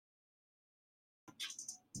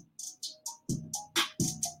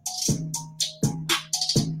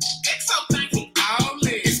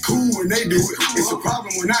they do it. It's a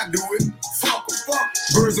problem when I do it. Fuck.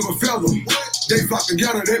 Birds of a feather. They flock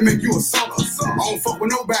together, they make you a sucker. I don't fuck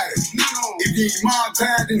with nobody. If you ain't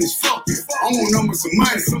monetized, then it's fuck you. I want numbers some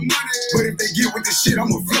money. But if they get with this shit,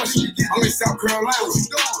 I'ma flush it. I'm in South Carolina.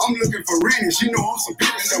 I'm looking for Rennie. She know I'm some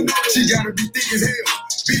bitch though. She gotta be thick as hell.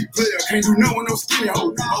 Big player, can't do no one no skinny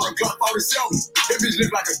hoe. On a Glock 47. That bitch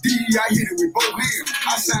look like a D. I hit it with both hands.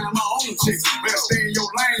 I sign my own chicks. Better stay in your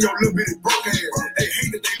lane, your little bitty broke ass. They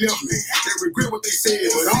hate that they left me. They regret what they said,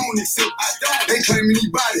 but I don't accept. They claiming he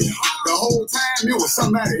body. The whole time it was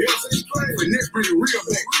somebody else. But next bring it real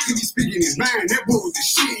back. He be speaking his mind. That boy was the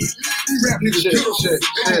shit. These rap niggas beautiful.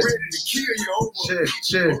 They ready to kill you over.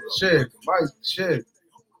 Check.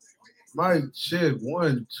 Mic check.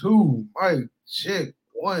 1, 2. Mic check.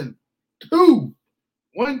 1, 2.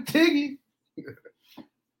 1 tiggy.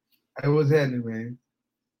 Hey, what's happening, man?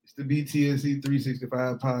 It's the BTSC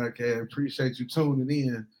 365 podcast. Appreciate you tuning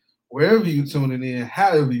in. Wherever you tuning in,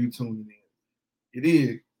 however you tuning in. It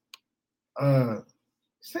is.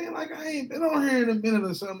 Saying like I ain't been on here in a minute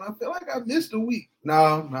or something. I feel like I missed a week.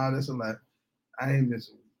 No, that's a lie. I ain't missed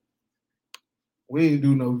a week. We didn't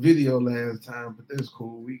do no video last time, but that's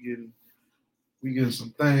cool. We getting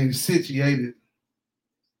some things situated.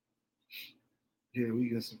 Yeah, we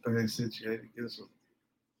get some things situated. Get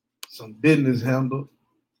some business handled.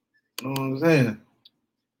 You know what I'm saying?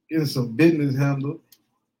 Getting some business handled.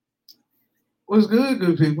 What's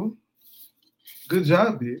good people? Good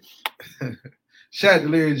job, Bigg. Shout out to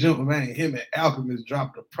Larry Jumper, man. Him and Alchemist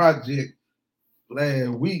dropped a project last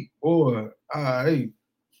week. Boy, hey,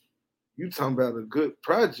 you talking about a good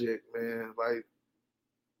project, man. Like,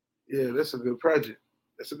 yeah, that's a good project.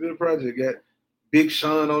 Got Big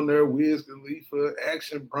Sean on there, Wiz Khalifa,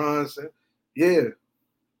 Action Bronson. Yeah,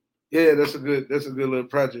 that's a good little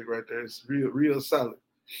project right there. It's real solid.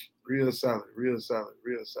 Real solid.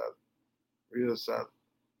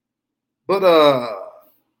 But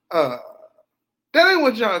that ain't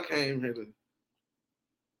what y'all came here to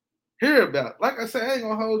hear about. Like I said, I ain't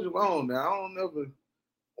gonna hold you long now. I don't ever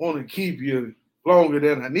want to keep you longer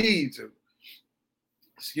than I need to.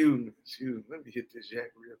 Excuse me. Let me hit this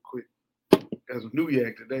yak real quick. Got some new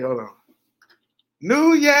yak today. Hold on.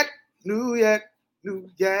 New yak.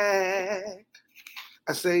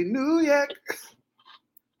 I say new yak.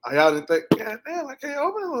 Y'all didn't think, God damn, I can't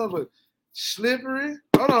open it, but slippery.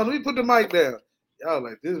 Hold on, let me put the mic down. Y'all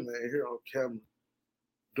like this man here on camera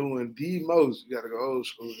doing the most. You gotta go old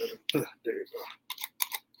school. There you go.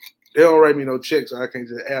 They don't write me no checks, so I can't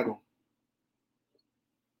just add them.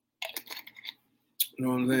 You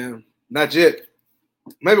know what I'm saying? Not yet.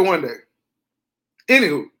 Maybe one day.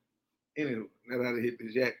 Anywho, now that I hit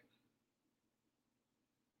this jack.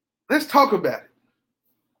 Let's talk about it.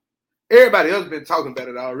 Everybody else been talking about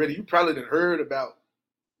it already. You probably done heard about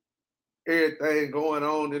everything going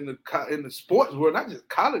on in the sports world, not just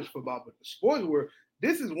college football, but the sports world.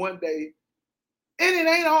 This is one day, and it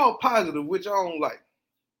ain't all positive, which I don't like.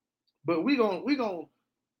 But we gonna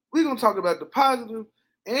talk about the positive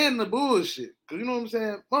and the bullshit. Cause you know what I'm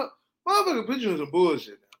saying? Motherfucker put you in some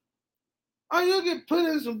bullshit now. Oh, you'll get put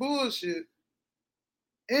in some bullshit.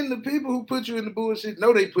 And the people who put you in the bullshit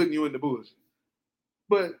know they putting you in the bullshit.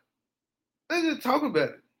 But let's just talk about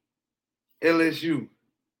it. LSU,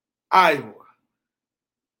 Iowa,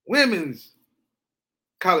 women's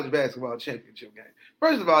college basketball championship game.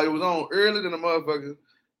 First of all, it was on earlier than the motherfucker.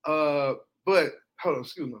 But hold on,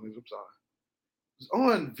 excuse me, I'm sorry. It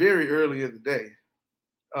was on very early in the day.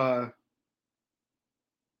 I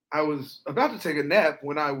was about to take a nap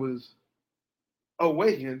when I was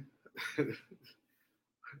awakened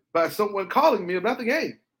by someone calling me about the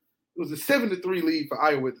game. It was a 7-3 lead for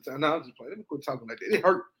Iowa at the time. No, I'm just playing. Let me quit talking like that. It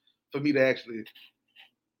hurt for me to actually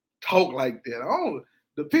talk like that.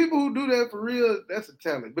 The people who do that for real, that's a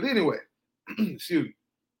talent. But anyway, excuse me.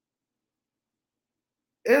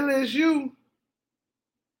 LSU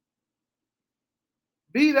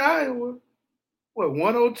beat Iowa,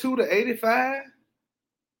 102-85?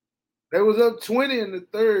 They was up 20 in the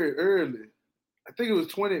third early. I think it was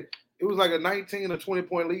 20. It was like a 19 or 20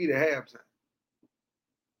 point lead at halftime.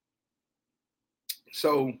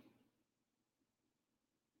 So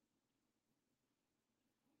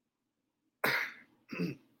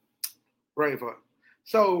right.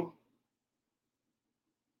 So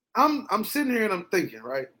I'm sitting here and I'm thinking,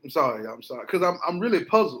 right? I'm sorry, because I'm really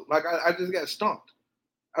puzzled. Like I just got stumped.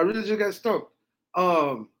 I really just got stumped.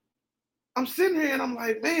 I'm sitting here and I'm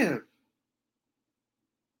like, man,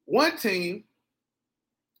 one team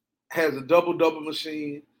has a double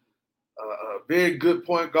machine, a very good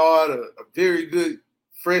point guard, a very good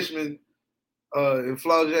freshman in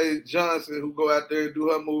Flau'jae Johnson who go out there and do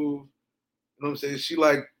her move. know what I'm saying? She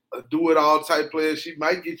like a do-it-all type player. She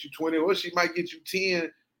might get you 20, or she might get you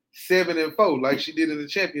 10, 7, and 4, like she did in the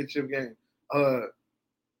championship game.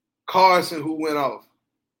 Carson, who went off.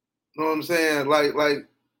 You know what I'm saying?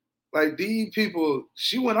 Like these people,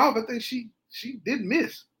 she went off. I think she didn't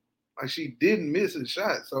miss. Like she didn't miss a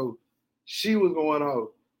shot. So she was going off.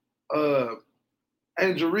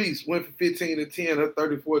 Angel Reese went for 15 and 10, her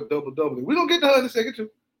 34th double-double. We're going to get to her in a second, too.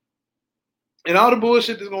 And all the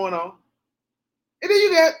bullshit that's going on. And then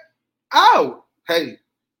you got, hey,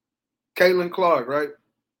 Caitlin Clark, right?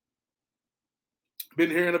 Been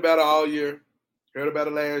hearing about her all year. Heard about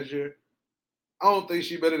her last year. I don't think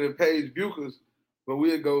she's better than Paige Buchers, but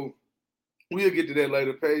we'll get to that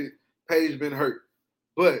later. Paige been hurt.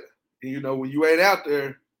 But, you know, when you ain't out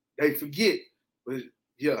there, they forget. But,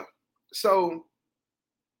 yeah. So,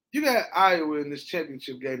 you got Iowa in this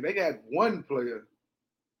championship game. They got one player.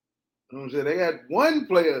 You know what I'm saying? They got one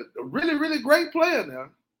player, a really, really great player now.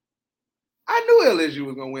 I knew LSU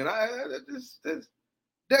was going to win.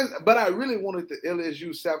 But I really wanted the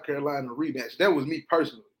LSU South Carolina rematch. That was me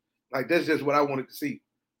personally. Like, that's just what I wanted to see.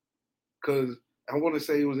 Because I want to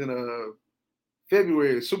say it was in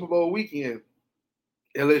February, Super Bowl weekend.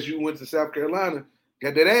 LSU went to South Carolina,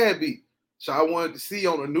 got that ass beat. So I wanted to see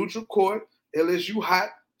on a neutral court, LSU hot,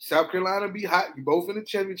 South Carolina be hot. You both in the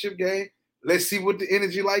championship game. Let's see what the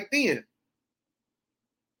energy like then.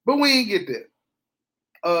 But we ain't get that.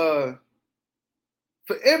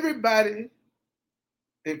 For everybody,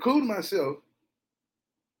 including myself,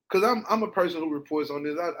 because I'm a person who reports on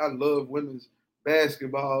this. I love women's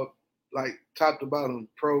basketball, like top to bottom,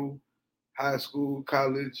 pro, high school,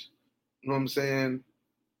 college. You know what I'm saying?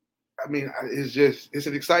 I mean, it's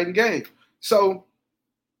an exciting game. So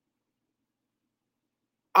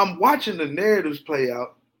I'm watching the narratives play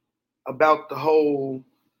out about the whole,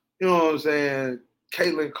 you know what I'm saying,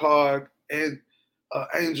 Caitlin Clark and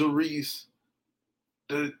Angel Reese,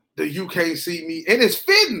 the You Can't See Me. And it's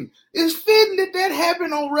fitting. It's fitting that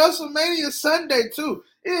happened on WrestleMania Sunday, too.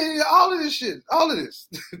 Yeah, all of this shit. All of this.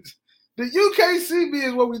 The You Can't See Me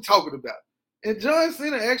is what we're talking about. And John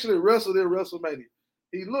Cena actually wrestled in WrestleMania.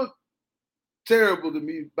 He looked terrible to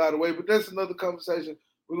me, by the way, but that's another conversation.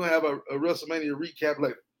 We're going to have a WrestleMania recap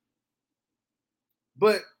later.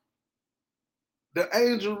 But the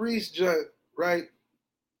Angel Reese joint, right?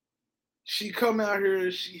 She come out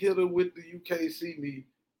here, she hit her with the You Can't See Me.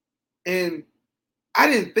 And I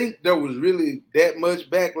didn't think there was really that much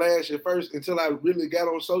backlash at first until I really got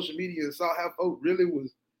on social media and saw how folks really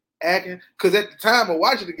was acting. Because at the time of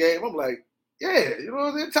watching the game, I'm like, yeah, you know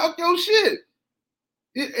what I'm saying? Talk your shit.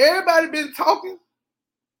 Everybody been talking.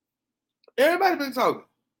 Everybody been talking.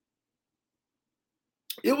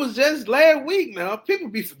 It was just last week now. People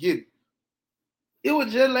be forgetting. It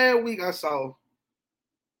was just last week I saw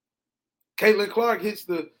Caitlin Clark hits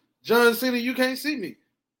the John Cena You Can't See Me.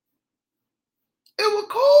 It was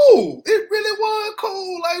cool. It really was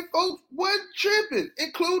cool. Like, folks wasn't tripping,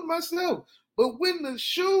 including myself. But when the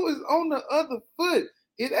shoe is on the other foot,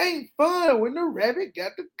 it ain't fun when the rabbit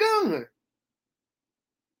got the gun.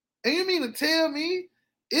 And you mean to tell me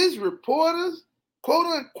it's reporters, quote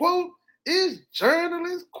unquote, it's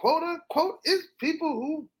journalists, quote unquote, it's people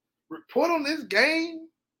who report on this game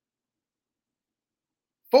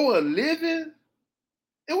for a living?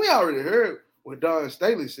 And we already heard what Don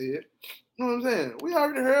Staley said. You know what I'm saying? We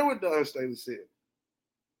already heard what Don Staley said.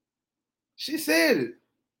 She said it.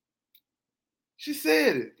 She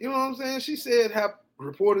said it. You know what I'm saying? She said how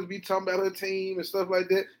reporters be talking about her team and stuff like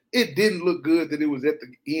that. It didn't look good that it was at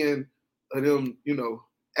the end of them, you know,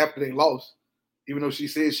 after they lost, even though she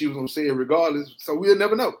said she was going to say it regardless. So we'll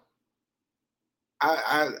never know.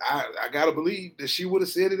 I got to believe that she would have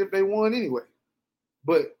said it if they won anyway.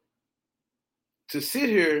 But to sit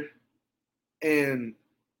here and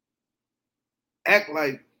act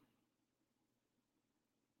like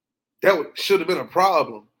that should have been a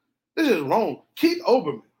problem, this is wrong. Keith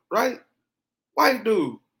Olbermann, right? White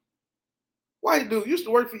dude. Used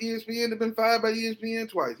to work for ESPN, been fired by ESPN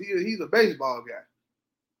twice. He's a baseball guy.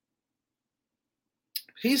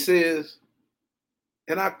 He says,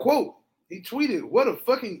 and I quote, he tweeted, "What a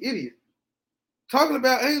fucking idiot." Talking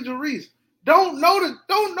about Angel Reese. Don't know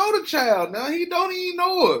the child now. He don't even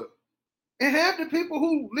know her. And half the people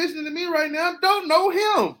who listening to me right now don't know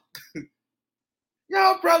him.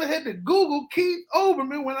 Y'all probably had to Google Keith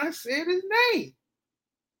Olbermann when I said his name.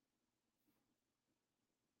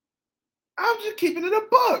 I'm just keeping it a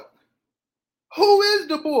buck. Who is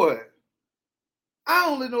the boy? I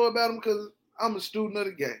only know about him because I'm a student of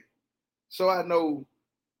the game. So I know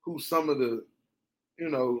who some of the, you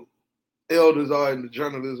know, elders are in the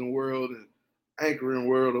journalism world and anchoring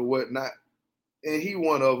world or whatnot. and he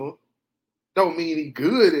one of them. Don't mean he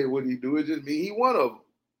good at what he do. It just mean he one of them.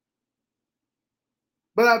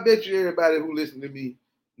 But I bet you everybody who listen to me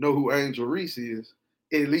know who Angel Reese is.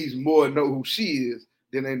 At least more know who she is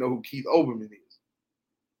than they know who Keith Olbermann is.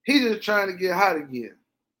 He's just trying to get hot again.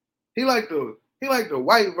 He like the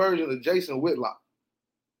white version of Jason Whitlock.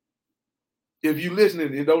 If you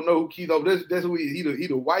listening and don't know who Keith Olbermann, that's who he is. He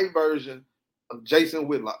the white version of Jason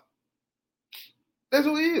Whitlock. That's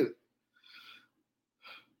who he is.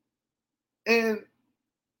 And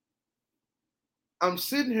I'm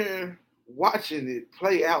sitting here watching it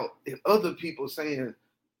play out and other people saying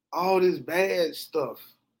all this bad stuff.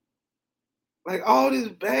 Like all this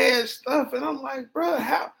bad stuff. And I'm like, bro,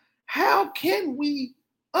 how can we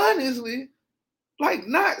honestly like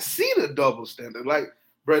not see the double standard? Like,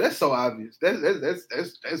 bro, that's so obvious.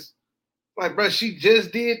 That's like, bro, she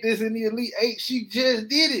just did this in the Elite Eight. She just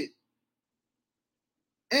did it.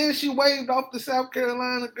 And she waved off the South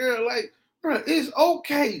Carolina girl. Like, bro, it's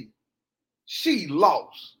okay. She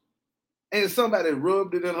lost. And somebody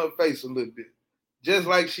rubbed it in her face a little bit. Just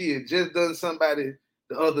like she had just done somebody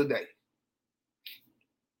the other day.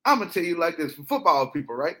 I'm going to tell you like this for football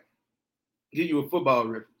people, right? Give you a football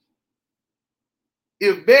reference.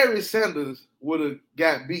 If Barry Sanders would have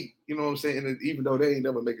got beat, you know what I'm saying, even though they ain't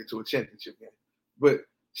never make it to a championship game. But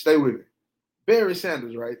stay with me. Barry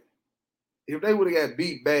Sanders, right? If they would have got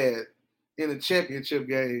beat bad in a championship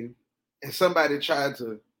game and somebody tried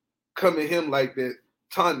to come at him like that,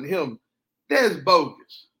 taunting him, that's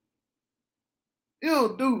bogus. You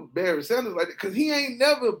don't do Barry Sanders like that because he ain't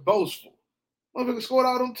never boastful. Motherfucker scored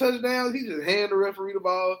all them touchdowns. He just hand the referee the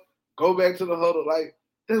ball, go back to the huddle. Like,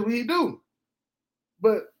 that's what he do.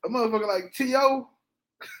 But a motherfucker like T.O.,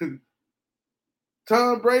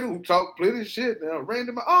 Tom Brady, who talk plenty of shit now,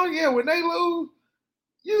 random. Oh, yeah, when they lose,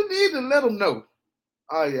 you need to let them know.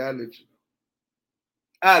 Oh, yeah, I'll let you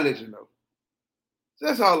know. I'll let you know. So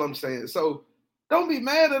that's all I'm saying. So don't be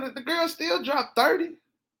mad at it. The girl still dropped 30.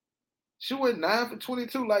 She went 9 for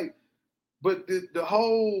 22. Like, but the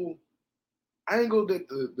whole angle that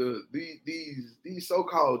these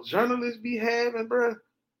so-called journalists be having, bro,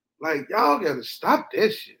 like, y'all gotta stop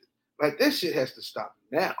that shit. Like, that shit has to stop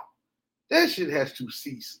now. That shit has to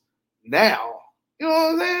cease now. You know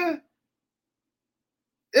what I'm saying?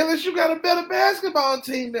 Unless you got a better basketball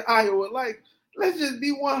team than Iowa. Like, let's just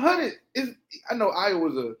be 100. I know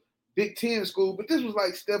Iowa's a Big Ten school, but this was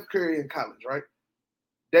like Steph Curry in college, right?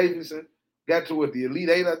 Davidson got to the Elite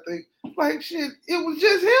Eight, I think. Like, shit, it was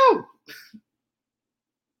just him.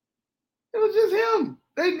 It was just him.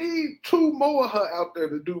 They need 2 more of her out there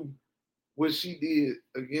to do what she did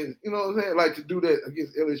against, you know what I'm saying? Like, to do that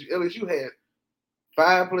against LSU. LSU had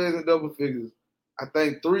 5 players in double figures. I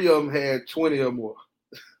think 3 of them had 20 or more.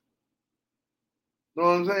 You know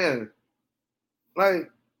what I'm saying?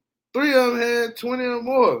 Like, 3 of them had 20 or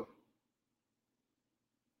more.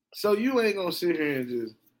 So you ain't going to sit here and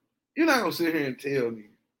just, you're not going to sit here and tell me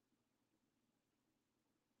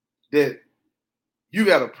that you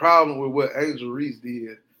got a problem with what Angel Reese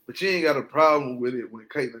did, but you ain't got a problem with it when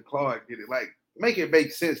Caitlin Clark did it. Like, make it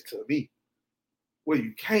make sense to me. Well,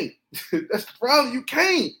 you can't. That's the problem. You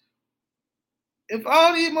can't. If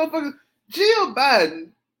all these motherfuckers, Jill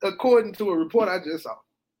Biden, according to a report I just saw,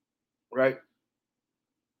 right?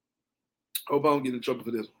 Hope I don't get in trouble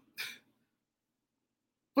for this one.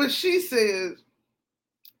 But she says,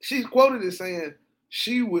 she's quoted as saying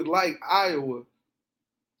she would like Iowa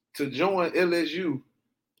to join LSU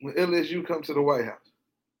when LSU comes to the White House.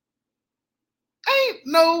 Ain't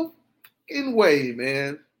no fucking way,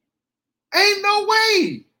 man. Ain't no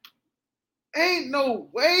way. Ain't no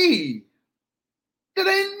way. That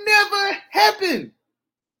ain't never happened.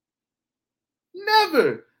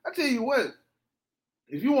 Never. I tell you what,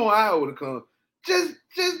 if you want Iowa to come, just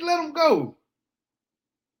let them go.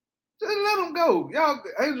 Just let them go. Y'all,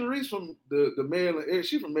 Angel Reese from the Maryland area.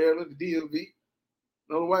 She from Maryland, the DMV. You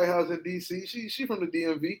know, the White House in DC. She from the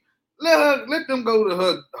DMV. Let them go to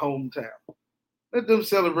her hometown. Let them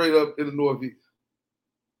celebrate up in the Northeast.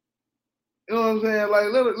 You know what I'm saying? Like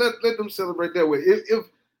let them celebrate that way. If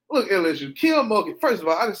look, LSU, Kim Mulkey. First of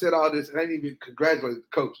all, I just said all this and I didn't even congratulate the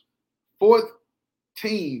coach. 4th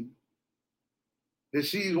team that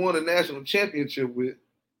she's won a national championship with.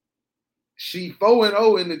 She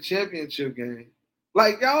 4-0 in the championship game.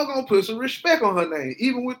 Like, y'all gonna put some respect on her name,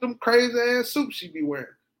 even with them crazy ass suits she be wearing.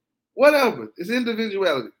 Whatever. It's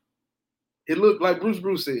individuality. It looked like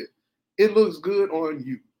Bruce said. It looks good on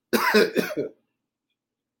you.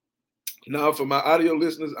 Now, for my audio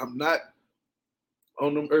listeners, I'm not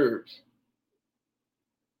on them herbs.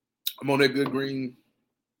 I'm on that good green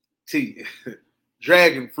tea.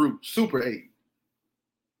 Dragon fruit, super 8.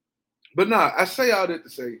 But nah, I say all that to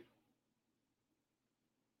say,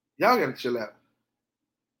 y'all gotta chill out.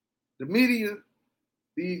 The media,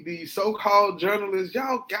 the so-called journalists,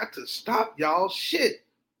 y'all got to stop y'all shit.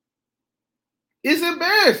 It's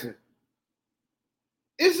embarrassing.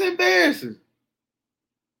 It's embarrassing.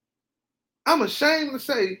 I'm ashamed to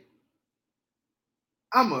say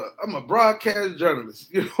I'm a broadcast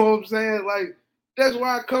journalist. You know what I'm saying? Like, that's where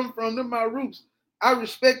I come from. They're my roots. I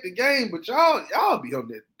respect the game, but y'all be on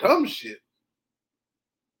that dumb shit.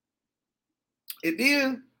 And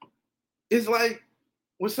then it's like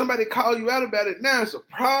when somebody call you out about it, now it's a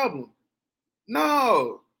problem.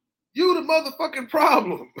 No, you the motherfucking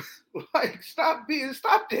problem. Like, stop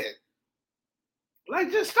that.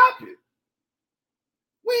 Like, just stop it.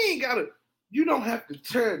 You don't have to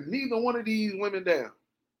tear neither one of these women down.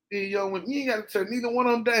 These young women, you ain't got to tear neither one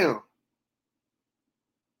of them down.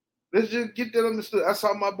 Let's just get that understood. I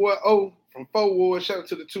saw my boy O from 4 Ward, shout out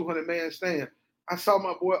to the 200-man stand. I saw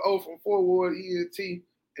my boy O from 4 Ward ENT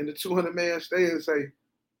in the 200-man stand say,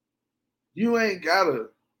 you ain't gotta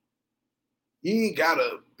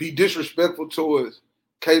be disrespectful towards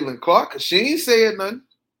Caitlin Clark, because she ain't said nothing.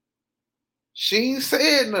 She ain't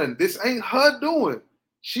said nothing. This ain't her doing.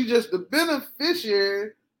 She just the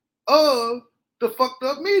beneficiary of the fucked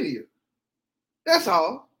up media. That's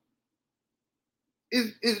all.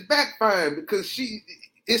 It's backfiring because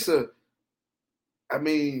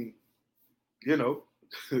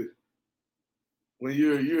when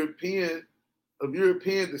you're a European of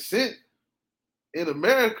European descent in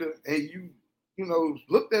America and you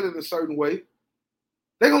looked at it a certain way,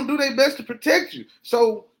 they're gonna do their best to protect you.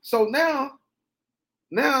 So now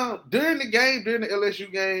during the LSU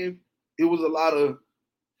game, it was a lot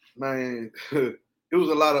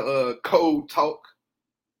of cold talk.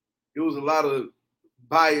 It was a lot of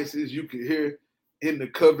biases you could hear in the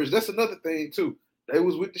coverage. That's another thing too. They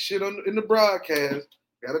was with the shit in the broadcast.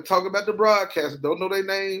 Got to talk about the broadcast. Don't know their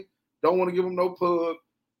name. Don't want to give them no plug,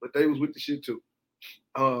 but they was with the shit too.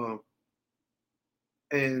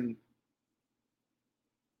 And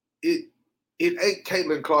it ain't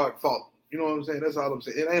Caitlin Clark's fault. You know what I'm saying? That's all I'm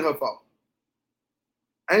saying. It ain't her fault.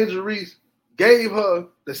 Angel Reese gave her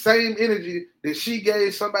the same energy that she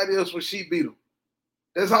gave somebody else when she beat them.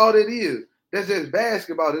 That's all it is. That's just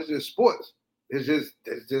basketball. That's just sports. That's just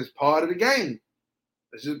part of the game.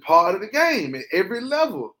 It's just part of the game at every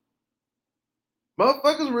level.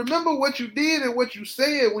 Motherfuckers, remember what you did and what you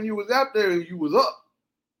said when you was out there and you was up.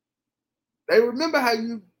 They remember how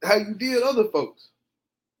you did other folks.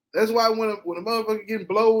 That's why when a motherfucker getting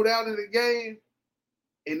blowed out in the game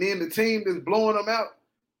and then the team that's blowing them out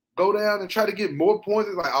go down and try to get more points,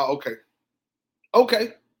 it's like, oh, okay.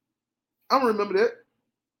 Okay. I'm gonna remember that.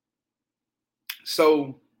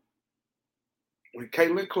 So when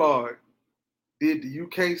Caitlin Clark did the "You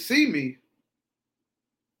Can't See Me,"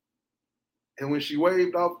 and when she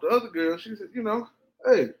waved off the other girl, she said,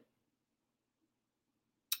 hey,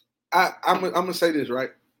 I'm gonna say this,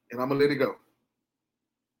 right? And I'm gonna let it go.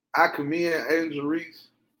 I commend Angel Reese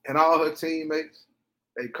and all her teammates,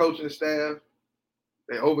 they coaching staff.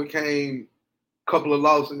 They overcame a couple of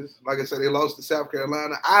losses. Like I said, they lost to South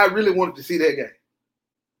Carolina. I really wanted to see that game.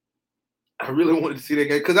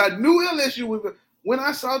 Because I knew LSU was. When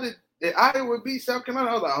I saw that Iowa beat South Carolina,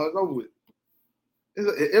 I was like, oh, it's over with.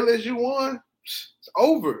 LSU won, it's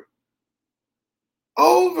over.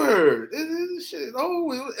 This shit is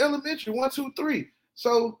over. It was elementary, 1, 2, 3.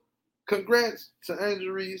 So, congrats to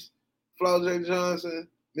Angel Reese, Flaw J. Johnson,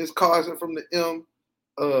 Miss Carson from the M,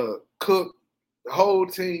 Cook, the whole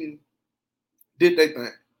team did their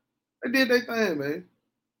thing. They did their thing, man.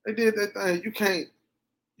 They did their thing.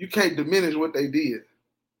 You can't diminish what they did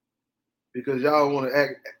because y'all want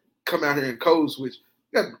to come out here and code switch.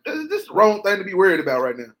 This is the wrong thing to be worried about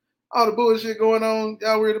right now. All the bullshit going on,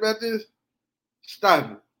 y'all worried about this? Stop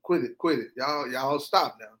it. Quit it. Y'all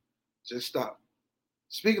stop now. Just stop.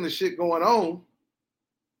 Speaking of shit going on,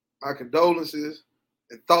 my condolences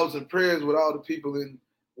and thoughts and prayers with all the people in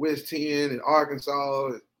West 10 and Arkansas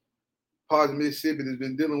and parts of Mississippi that's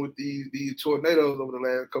been dealing with these tornadoes over the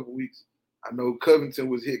last couple of weeks. I know Covington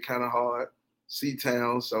was hit kind of hard,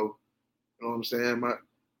 C-Town, so you know what I'm saying? My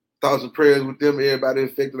thoughts and prayers with them, everybody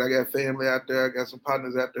affected. I got family out there. I got some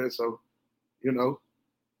partners out there, so, glad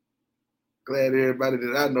everybody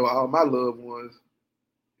that I know, all my loved ones,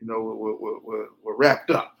 were wrapped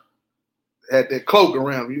up. Had that cloak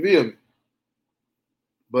around me, you feel me?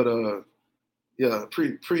 But, yeah,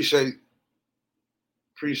 appreciate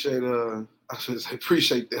I should say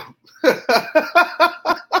appreciate them.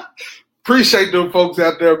 Appreciate them folks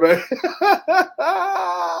out there, man.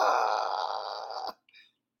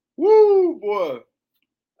 Woo, boy.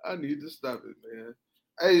 I need to stop it, man.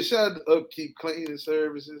 Hey, shout out to Upkeep Cleaning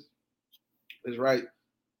Services. That's right.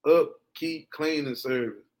 Upkeep Cleaning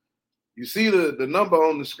Service. You see the number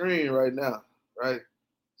on the screen right now, right?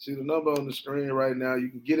 See the number on the screen right now. You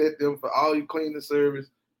can get at them for all your cleaning service,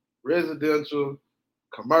 residential,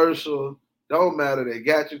 commercial, don't matter. They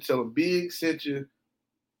got you. Tell them Bigg sent you.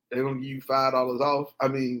 They're gonna give you $5 off. I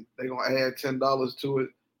mean, they're gonna add $10 to it.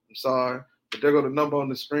 I'm sorry. But they're gonna number on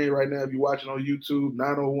the screen right now. If you're watching on YouTube,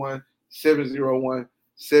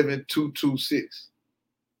 901-701-7226.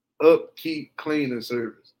 Upkeep Cleaning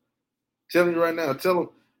Service. Telling you right now,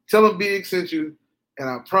 tell them Bigg sent you, and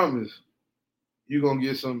I promise you're gonna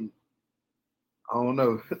get some. I don't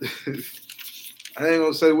know. I ain't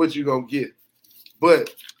gonna say what you're gonna get.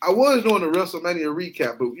 But I was doing the WrestleMania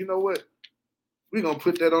recap, but you know what? We're gonna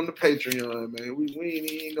put that on the Patreon, man. We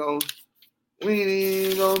ain't even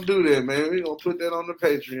gonna do that, man. We're gonna put that on the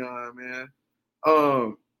Patreon, man.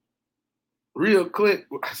 Real quick.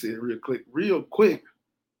 I said real quick.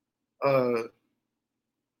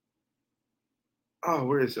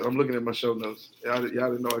 Where is it? I'm looking at my show notes. Y'all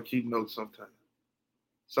didn't know I keep notes sometimes.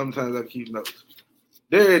 Sometimes I keep notes.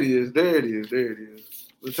 There it is.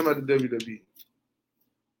 We're talking about the WWE.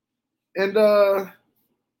 And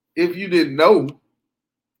if you didn't know,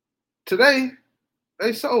 today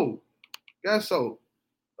they got sold.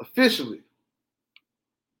 Officially.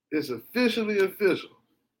 It's officially official.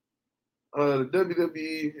 The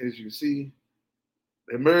WWE, as you see,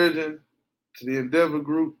 they're merging to the Endeavor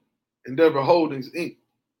Group, Endeavor Holdings, Inc.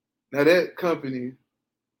 Now that company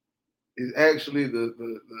is actually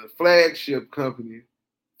the flagship company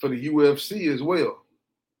for the UFC as well.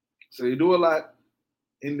 So they do a lot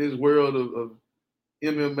in this world of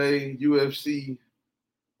MMA, UFC.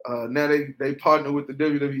 Now they partner with the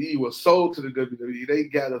WWE, was sold to the WWE. They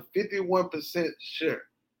got a 51% share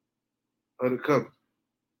of the company.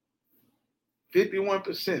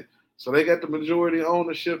 51%. So they got the majority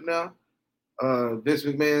ownership now. Vince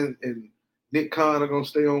McMahon and Nick Khan are gonna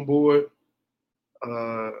stay on board.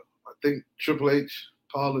 I think Triple H,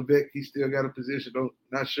 Paul Levesque, he still got a position.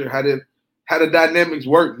 Not sure how the dynamics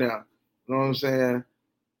work now. You know what I'm saying?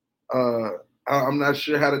 I'm not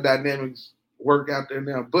sure how the dynamics work out there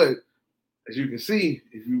now, but as you can see,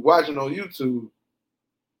 if you're watching on YouTube,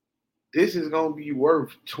 this is gonna be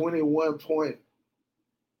worth 4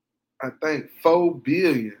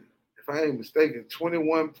 billion. If I ain't mistaken,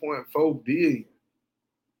 21.4 billion.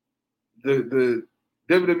 The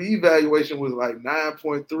WWE valuation was like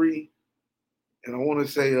 9.3, and I want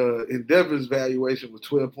to say Endeavor's valuation was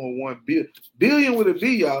 12.1 billion. Billion with a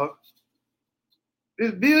B, y'all.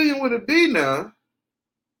 This billion with a B now.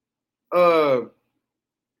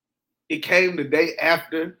 It came the day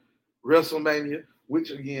after WrestleMania, which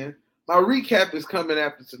again, my recap is coming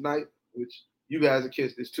after tonight, which you guys will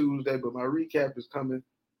catch this Tuesday, but my recap is coming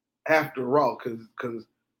after Raw because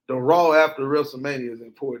the Raw after WrestleMania is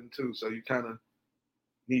important too. So you kind of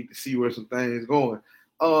need to see where some things going.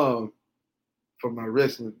 For my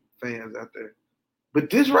wrestling fans out there. But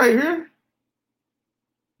this right here,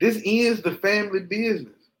 this ends the family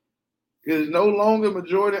business. It is no longer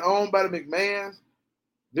majority owned by the McMahons.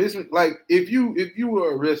 This is like if you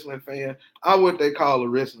were a wrestling fan, I'm what they call a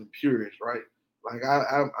wrestling purist, right? Like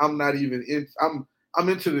I'm not even in. I'm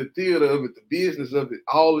into the theater of it, the business of it,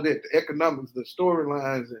 all of that, the economics, the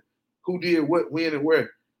storylines, and who did what, when, and where.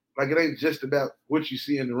 Like it ain't just about what you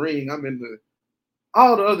see in the ring. I'm into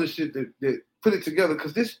all the other shit that put it together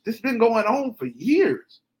because this been going on for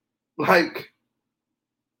years. Like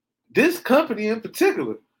this company in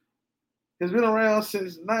particular has been around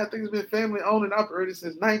since I think it's been family owned and operated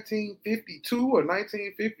since 1952 or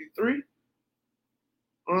 1953. You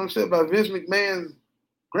know what I'm saying? By Vince McMahon's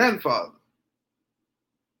grandfather.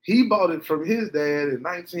 He bought it from his dad in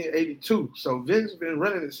 1982. So Vince been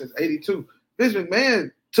running it since 82. Vince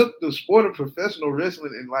McMahon took the sport of professional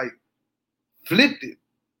wrestling and like flipped it.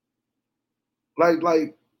 Like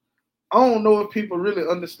I don't know if people really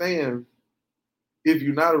understand if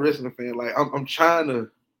you're not a wrestling fan. Like I'm trying to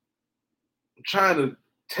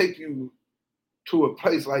take you to a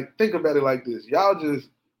place. Like think about it like this. Y'all just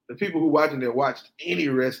the people who watching that watched any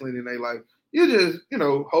wrestling in their life. You just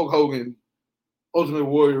Hulk Hogan, Ultimate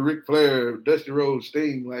Warrior, Ric Flair, Dusty Rhodes,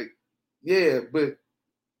 Sting. Like yeah, but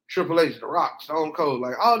Triple H, The Rock, Stone Cold,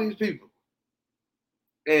 like all these people.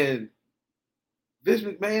 And Vince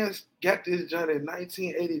McMahon got this joint in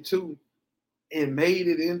 1982 and made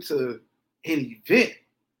it into an event.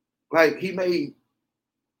 Like he made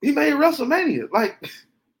WrestleMania. Like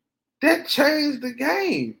that changed the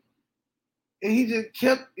game. And it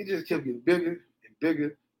just kept getting bigger and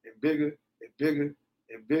bigger and bigger and bigger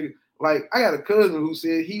and bigger. Like, I got a cousin who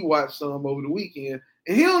said he watched some over the weekend,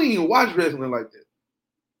 and he don't even watch wrestling like that.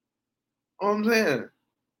 You know what I'm saying?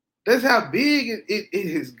 That's how big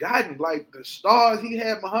it has gotten. Like, the stars, he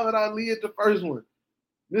had Muhammad Ali at the first one.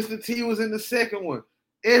 Mr. T was in the second one.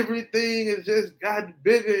 Everything has just gotten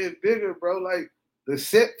bigger and bigger, bro. Like, the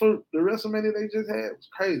set for the WrestleMania they just had was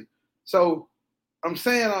crazy. So, I'm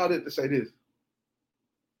saying all that to say this.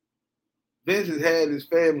 Vince has had his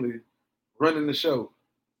family running the show,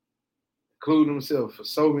 including himself, for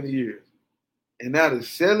so many years. And now to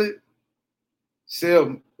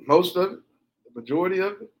sell most of it, the majority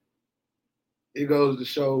of it, it goes to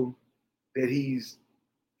show that he's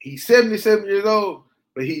 77 years old,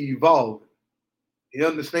 but he evolved. He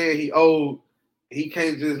understands he old. He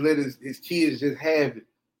can't just let his kids just have it.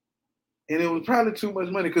 And it was probably too much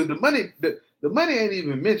money because the money ain't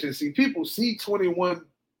even mentioned. See, people see 21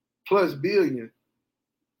 plus billion.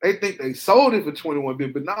 They think they sold it for 21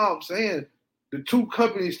 billion. But now I'm saying the two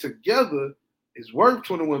companies together is worth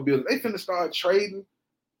 21 billion. They finna start trading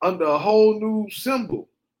under a whole new symbol.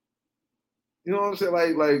 You know what I'm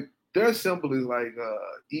saying? Like their symbol is like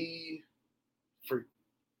E free.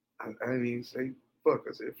 I didn't even say fuck.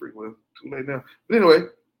 I said free. Well, too late now. But anyway,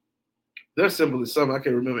 their symbol is something I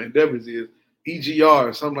can't remember. Endeavors is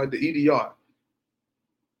EGR, something like the EDR.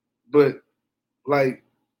 But like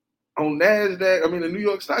on NASDAQ, the New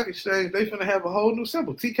York Stock Exchange, they finna have a whole new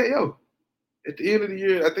symbol, TKO. At the end of the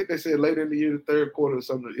year, I think they said later in the year, the third quarter or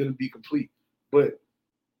something, it'll be complete. But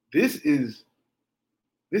this is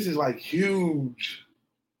like huge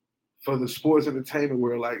for the sports entertainment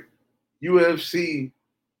world. Like UFC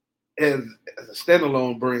as a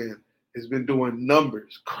standalone brand has been doing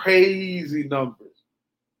numbers, crazy numbers,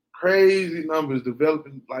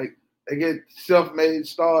 developing. Like they get self-made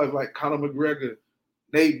stars like Conor McGregor,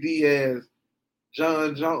 Nate Diaz,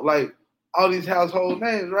 John Jones, like all these household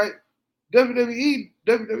names, right?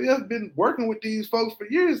 WWF been working with these folks for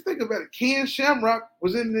years. Think about it. Ken Shamrock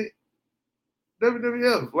was in the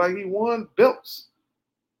WWF. Like, he won belts.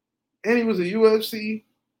 And he was a UFC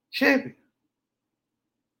champion.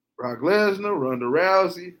 Brock Lesnar, Ronda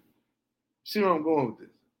Rousey. See where I'm going with this.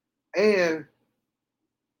 And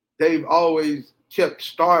they've always kept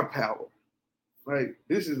star power. Like,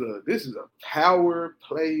 this is a power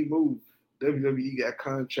play move. WWE got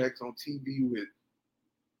contracts on TV with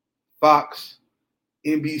Fox,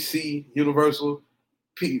 NBC, Universal,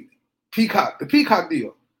 Peacock, the Peacock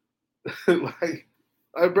deal. like,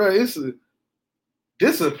 bro, this is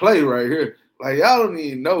a play right here. Like, y'all don't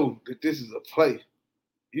even know that this is a play.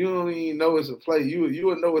 You don't even know it's a play. You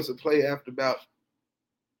will know it's a play after about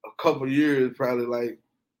a couple of years, probably. Like,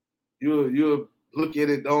 you'll look at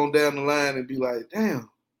it on down the line and be like, damn,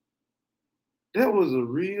 that was a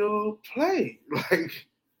real play. Like,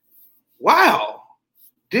 wow,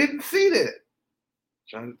 didn't see that.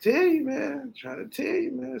 Trying to tell you, man.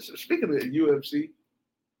 So speaking of UFC,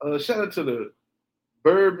 shout out to the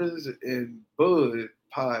Bourbons and Bud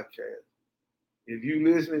podcast. If you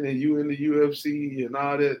listening and you in the UFC and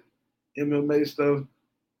all that MMA stuff,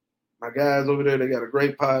 my guys over there, they got a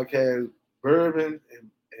great podcast, Bourbon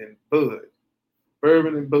and Bud.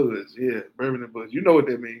 Bourbon and Buds, yeah, Bourbon and Buds. You know what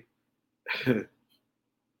that means.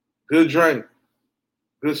 Good drink,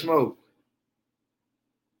 good smoke.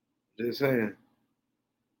 Just saying.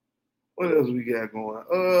 What else we got going?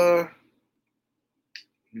 Let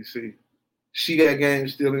me see. She Got Game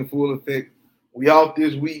still in full effect. We off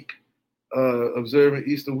this week, observing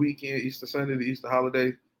Easter weekend, Easter Sunday, the Easter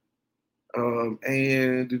holiday.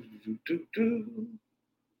 And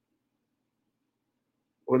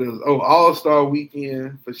what else? Oh, All-Star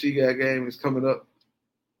weekend for She Got Game is coming up.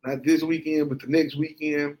 Not this weekend, but the next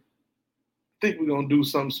weekend. I think we're gonna do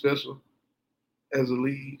something special as a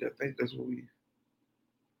league. I think that's what we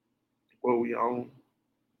own.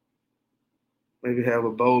 Maybe have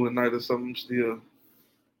a bowling night or something. Still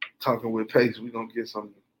talking with Pace. We're gonna get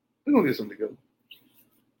something. We're gonna get something together.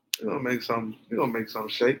 We're gonna make something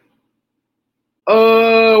shake.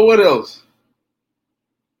 What else?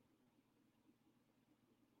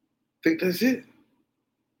 I think that's it.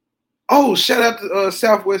 Oh, shout out to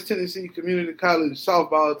Southwest Tennessee Community College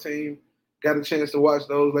softball team. Got a chance to watch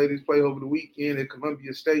those ladies play over the weekend at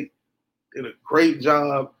Columbia State. Did a great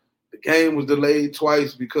job. The game was delayed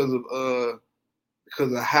twice because of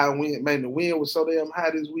high wind. Man, the wind was so damn high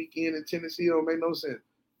this weekend in Tennessee. It don't make no sense.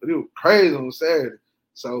 But it was crazy on Saturday.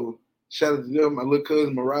 So shout out to them. My little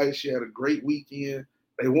cousin Mariah, she had a great weekend.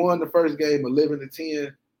 They won the first game 11-10.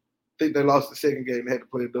 I think they lost the second game. They had to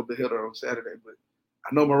play a doubleheader on Saturday. But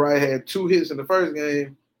I know Mariah had 2 hits in the first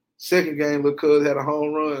game. Second game, little cuz had a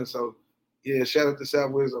home run. So, yeah, shout out to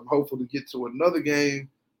Southwest. I'm hopeful to get to another game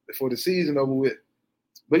before the season over with.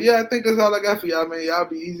 But yeah, I think that's all I got for y'all, man. Y'all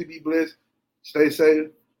be easy, be blessed, stay safe,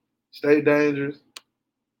 stay dangerous.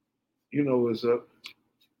 You know what's up.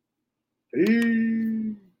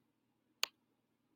 Peace.